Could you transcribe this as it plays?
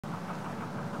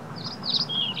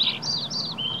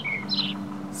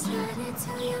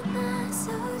Good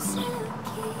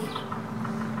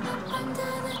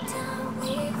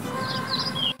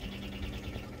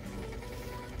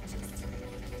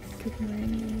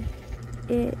morning.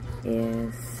 It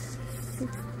is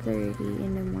 6:30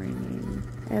 in the morning.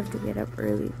 I have to get up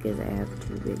early because I have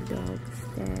two big dogs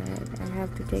that I have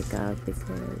to take out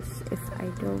because if I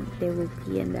don't, they will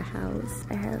pee in the house.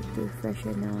 I have to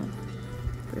freshen up,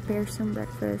 prepare some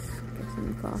breakfast, get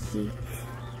some coffee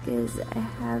because I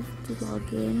have to log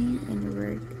in and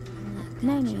work at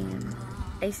 9 a.m.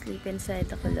 I sleep inside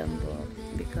the Lukrembo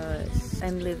because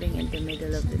I'm living in the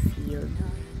middle of the field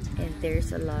and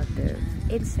there's a lot of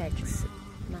insects.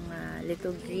 Mga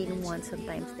little green ones,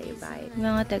 sometimes they bite.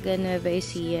 Mga taga Nueva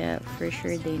Ecija, for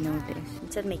sure they know this.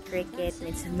 Minsan may cricket,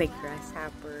 minsan may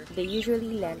grasshopper. They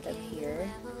usually land up here.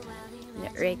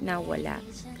 Right now, wala.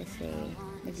 Kasi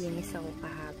naglinis ako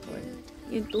kahapon.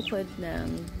 Yung tuhod ng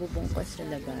bubong ko sa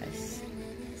labas,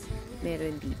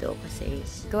 meron dito kasi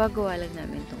gawa-gawa lang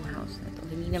namin tong house na to.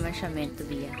 Hindi naman siya meant to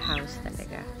be a house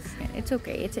talaga. It's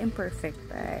okay. It's imperfect,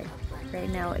 but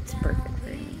right now, it's perfect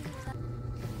for me.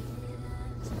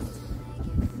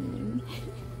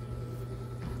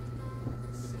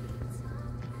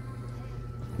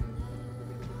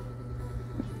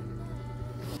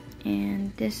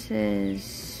 And this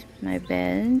is my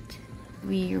bed.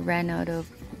 We ran out of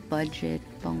budget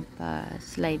pang pa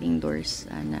sliding doors,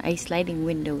 sliding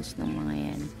windows ng mga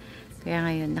yan. Kaya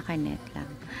ngayon naka-net lang.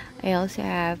 I also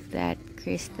have that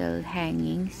crystal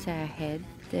hanging sa head.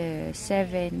 The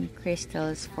 7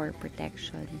 crystals for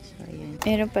protection. So, ayan.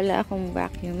 Meron pala akong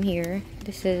vacuum here.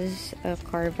 This is a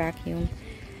car vacuum.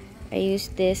 I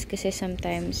use this kasi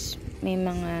sometimes may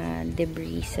mga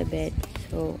debris sa bed.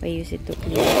 So, I use it to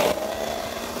clean.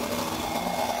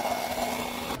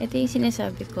 Ito yung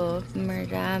sinasabi ko,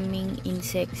 maraming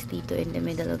insects dito in the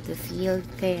middle of the field.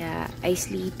 Kaya, I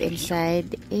sleep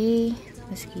inside a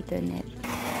mosquito net.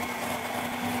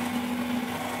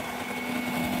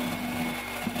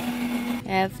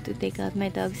 I have to take out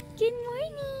my dogs. Good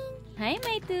morning! Hi,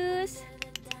 Maitus!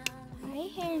 Hi,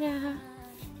 Hera!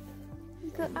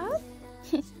 Go out?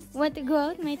 Want to go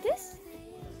out, Maitus?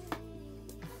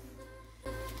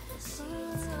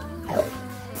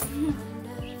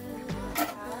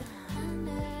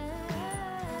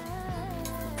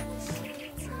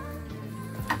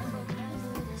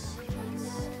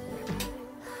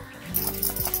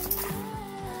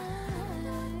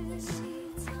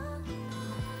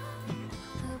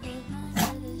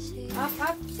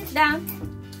 Up, sit down.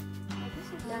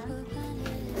 Sit down.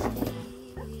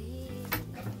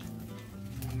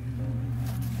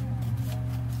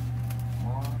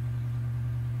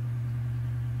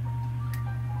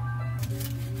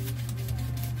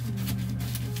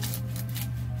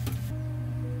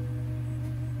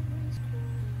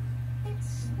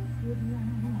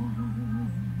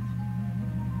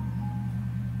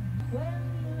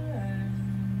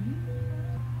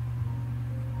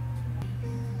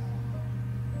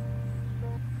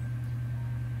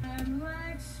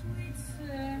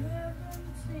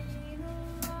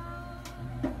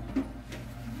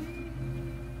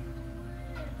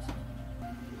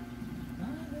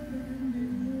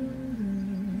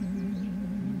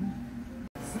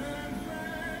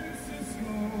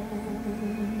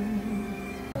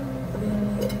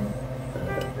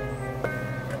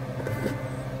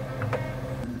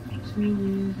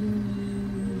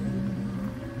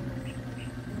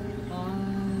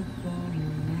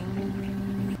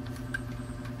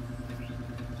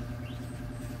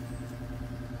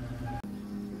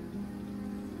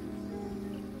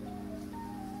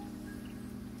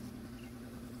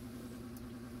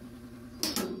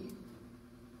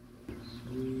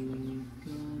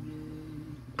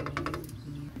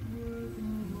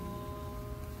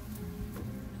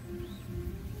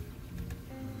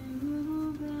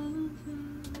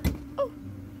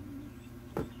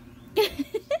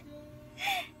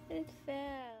 It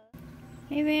fell.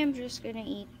 Maybe I'm just gonna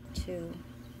eat 2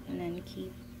 and then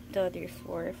keep the other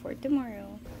 4 for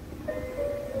tomorrow.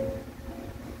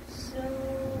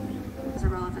 A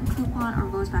relevant coupon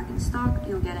or goes back in stock,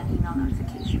 you'll get an email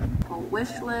notification. A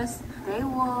wish list, they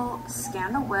will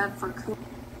scan the web for coupons.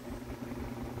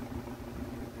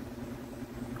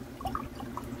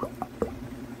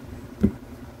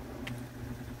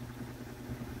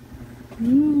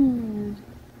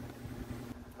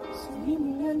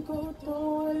 Sinihan ko to,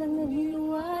 walang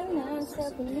naniwala sa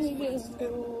paligid ko.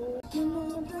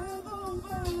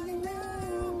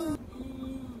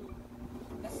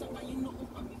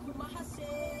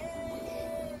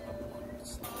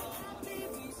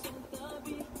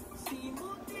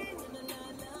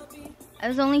 I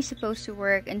was only supposed to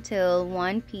work until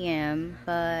 1 p.m.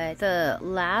 but the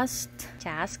last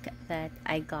task that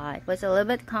I got was a little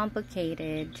bit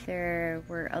complicated. There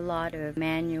were a lot of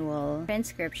manual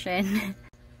transcription.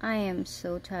 I am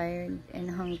so tired and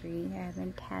hungry. I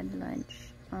haven't had lunch.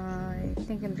 I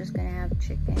think I'm just gonna have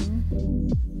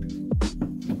chicken.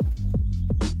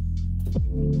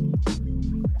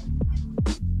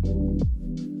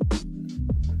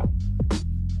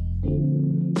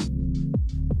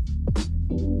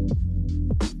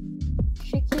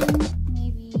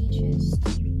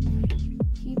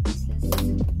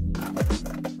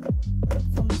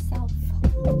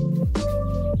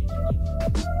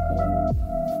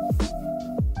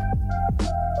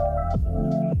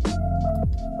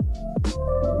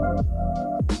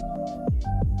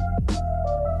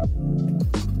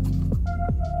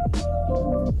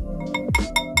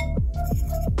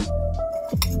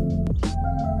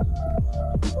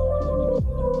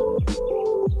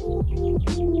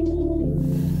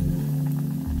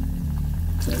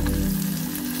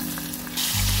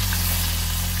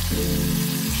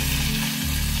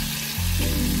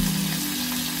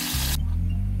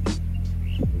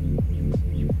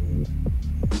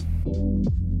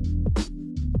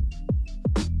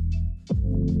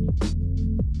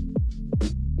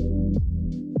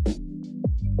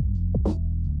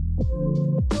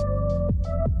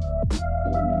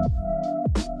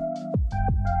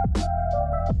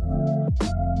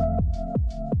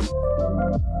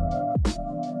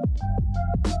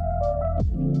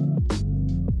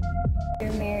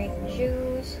 Turmeric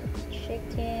juice,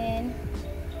 chicken,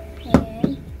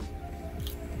 and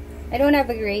I don't have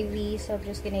a gravy, so I'm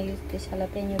just gonna use this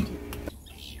jalapeno dip.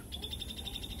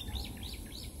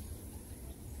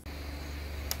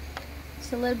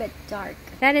 It's a little bit dark.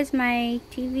 That is my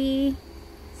TV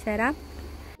setup.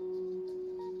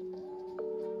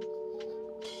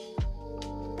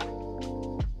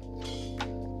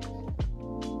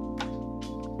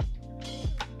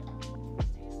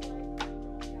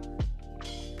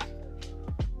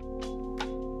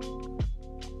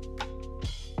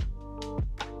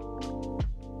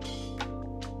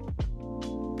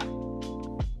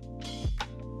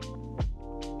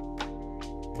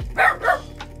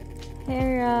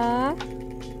 Hera,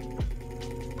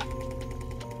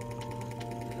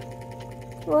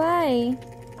 why?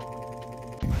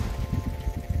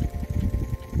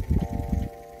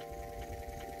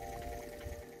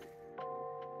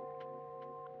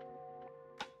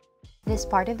 This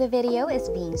part of the video is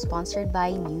being sponsored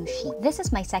by Newchic. This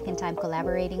is my second time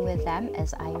collaborating with them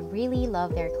as I really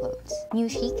love their clothes.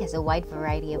 Newchic has a wide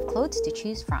variety of clothes to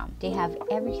choose from. They have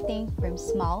everything from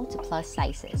small to plus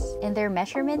sizes, and their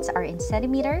measurements are in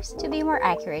centimeters to be more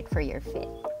accurate for your fit.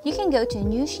 You can go to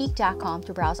newchic.com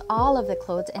to browse all of the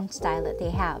clothes and style that they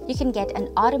have. You can get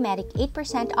an automatic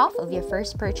 8% off of your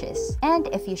first purchase. And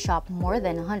if you shop more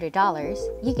than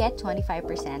 $100, you get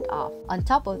 25% off. On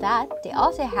top of that, they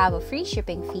also have a free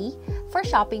shipping fee for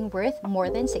shopping worth more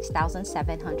than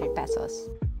 6,700 pesos.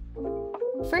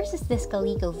 First is this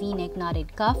Calico V-neck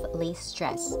knotted cuff lace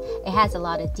dress. It has a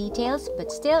lot of details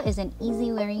but still is an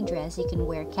easy wearing dress you can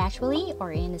wear casually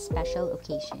or in a special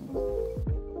occasion.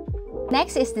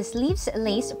 Next is the sleeves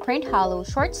lace print hollow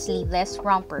short sleeveless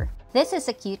romper. This is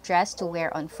a cute dress to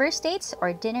wear on first dates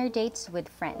or dinner dates with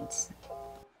friends.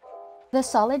 The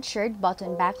solid shirt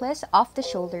button backless off the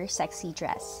shoulder sexy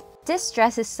dress. This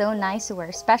dress is so nice to wear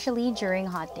especially during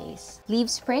hot days.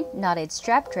 Leaves print knotted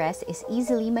strap dress is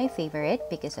easily my favorite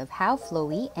because of how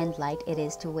flowy and light it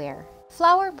is to wear.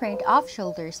 Flower print off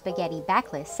shoulder spaghetti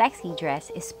backless sexy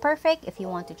dress is perfect if you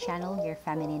want to channel your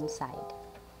feminine side.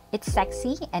 It's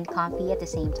sexy and comfy at the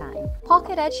same time.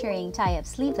 Polka dot shirring tie-up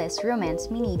sleeveless romance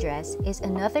mini dress is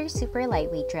another super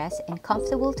lightweight dress and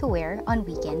comfortable to wear on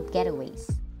weekend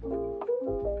getaways.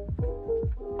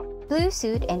 Blue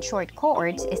suit and short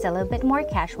cords is a little bit more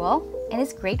casual and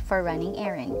is great for running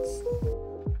errands.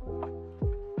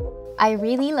 I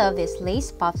really love this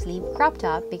lace puff sleeve crop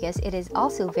top because it is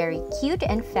also very cute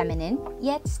and feminine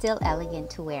yet still elegant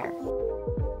to wear.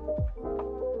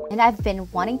 And I've been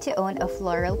wanting to own a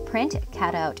floral print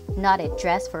cutout knotted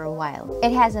dress for a while.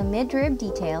 It has a mid-rib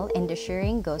detail and the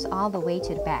shirring goes all the way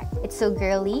to the back. It's so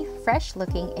girly, fresh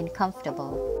looking, and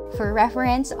comfortable. For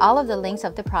reference, all of the links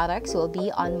of the products will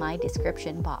be on my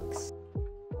description box.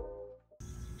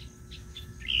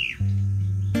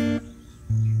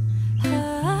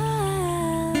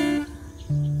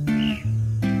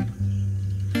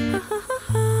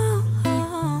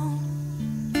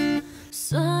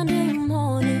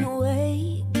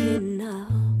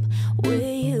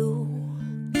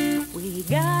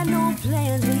 Got no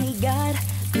plans, we got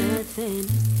nothing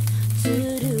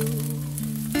to do.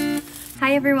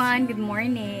 Hi everyone, good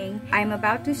morning. I'm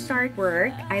about to start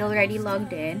work. I already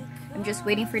logged in. I'm just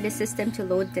waiting for the system to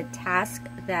load the task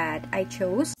that I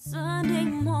chose. Sunday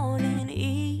morning,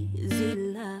 easy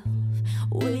love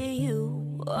with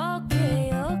you.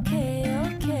 Okay,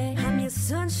 okay, okay. I'm your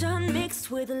sunshine mixed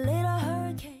with a little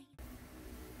hurricane.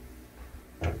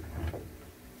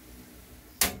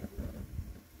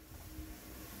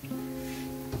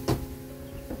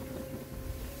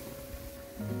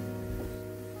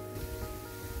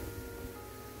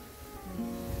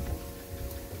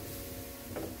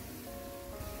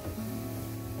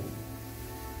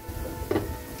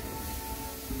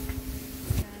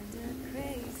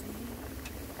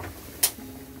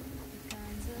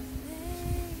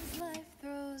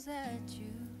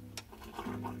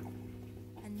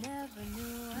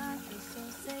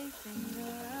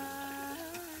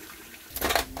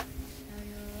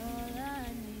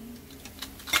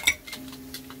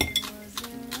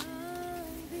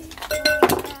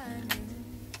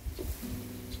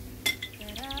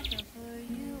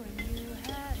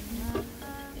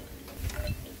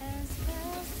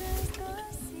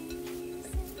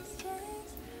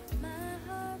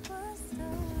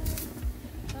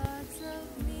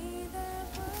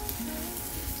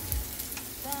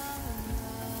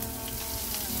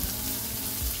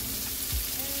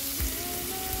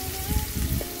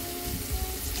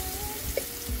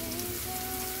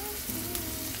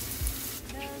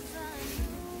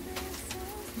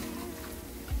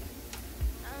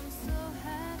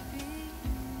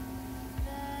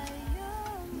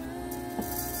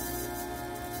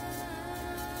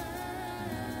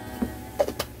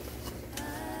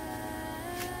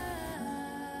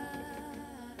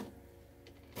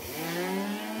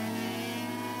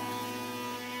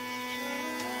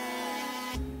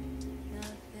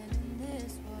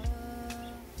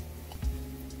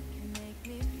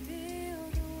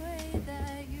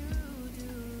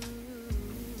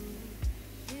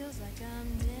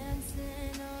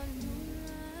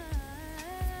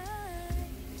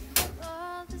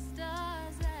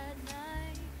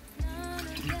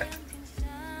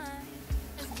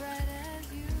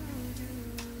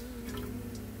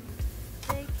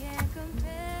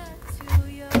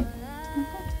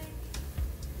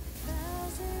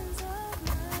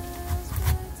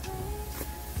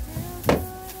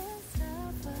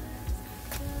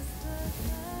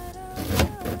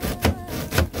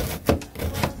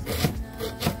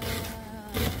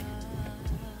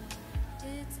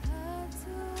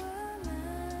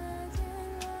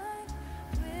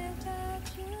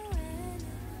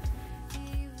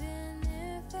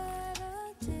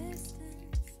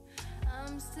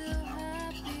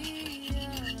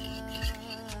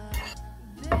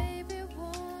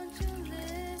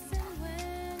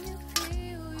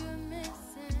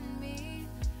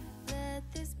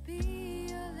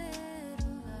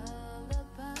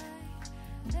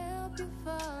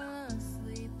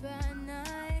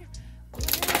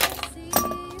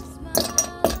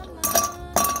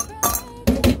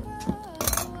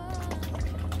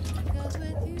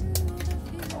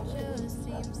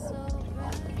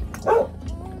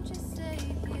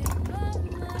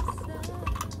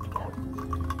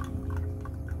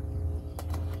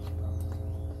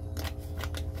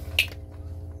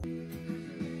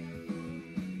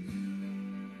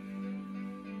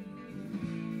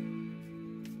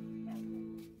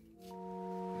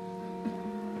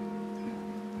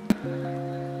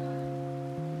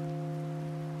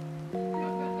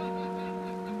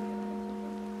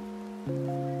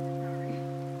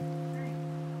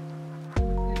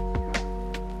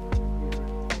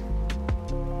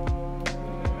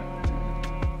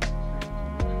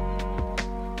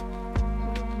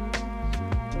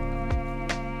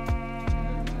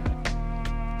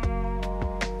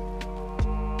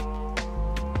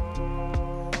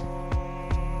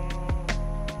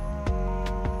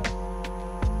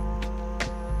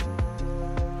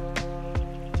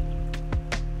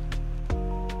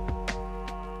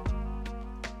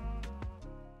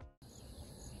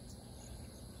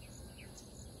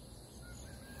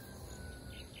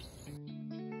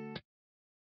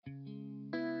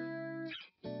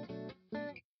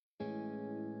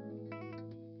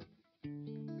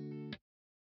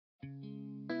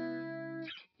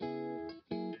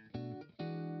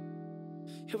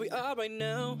 Here we are right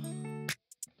now,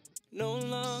 no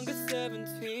longer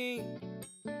 17.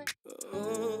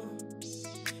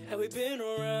 Have we been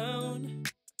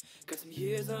around? Got some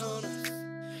years on us,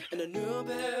 and a new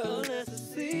bell as to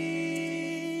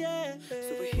see. Yeah.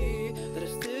 So we're here, that I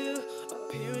still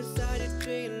appear inside your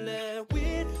dreamland.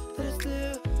 Weird that I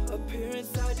still appear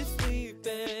inside your sleep.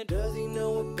 And does he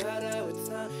know about our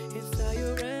time inside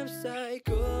your REM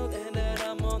cycle and that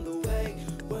I'm on the way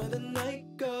when the night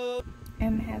goes.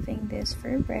 I'm having this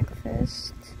for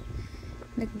breakfast.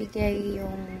 Nagbigay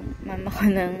yung mama ko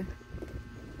ng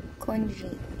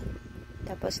congee.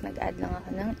 Tapos nag-add lang ako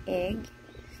ng egg.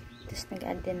 Tapos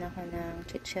nag-add din ako ng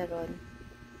chicharon.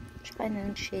 Tsaka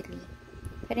ng chili.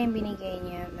 Pero yung binigay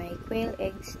niya, may quail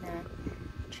eggs na.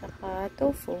 Tsaka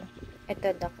tofu. Ito,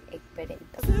 duck egg pa rin.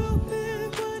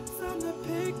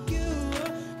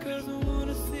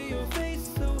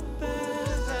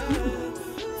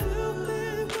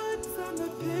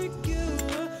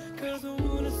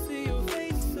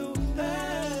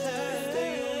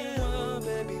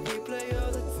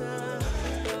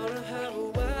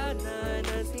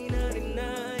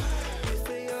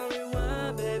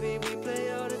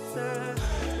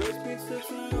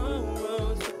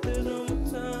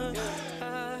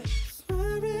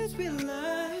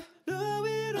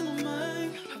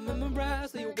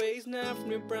 From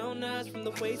your brown eyes from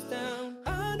the waist down,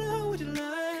 I know what you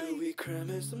like. Could we cram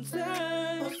in some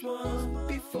time? Once more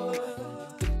before